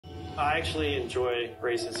I actually enjoy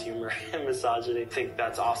racist humor and misogyny. I think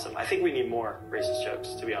that's awesome. I think we need more racist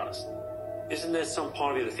jokes, to be honest. Isn't there some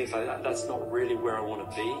part of you that thinks like that's not really where I want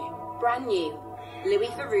to be? Brand new, Louis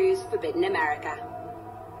Theroux's Forbidden America.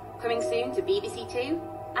 Coming soon to BBC Two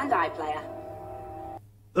and iPlayer.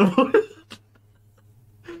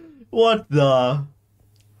 What the?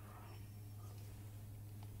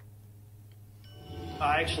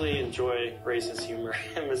 I actually enjoy racist humor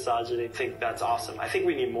and misogyny. I think that's awesome. I think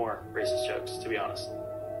we need more racist jokes, to be honest.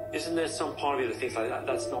 Isn't there some part of you that thinks like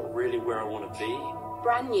that's not really where I want to be?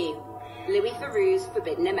 Brand new, Louis Theroux's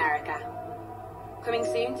Forbidden America. Coming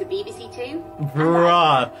soon to BBC Two.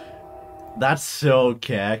 Bruh. That's so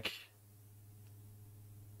keck.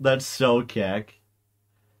 That's so keck.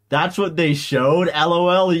 That's what they showed?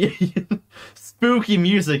 LOL. Spooky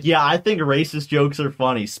music. Yeah, I think racist jokes are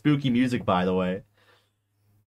funny. Spooky music, by the way.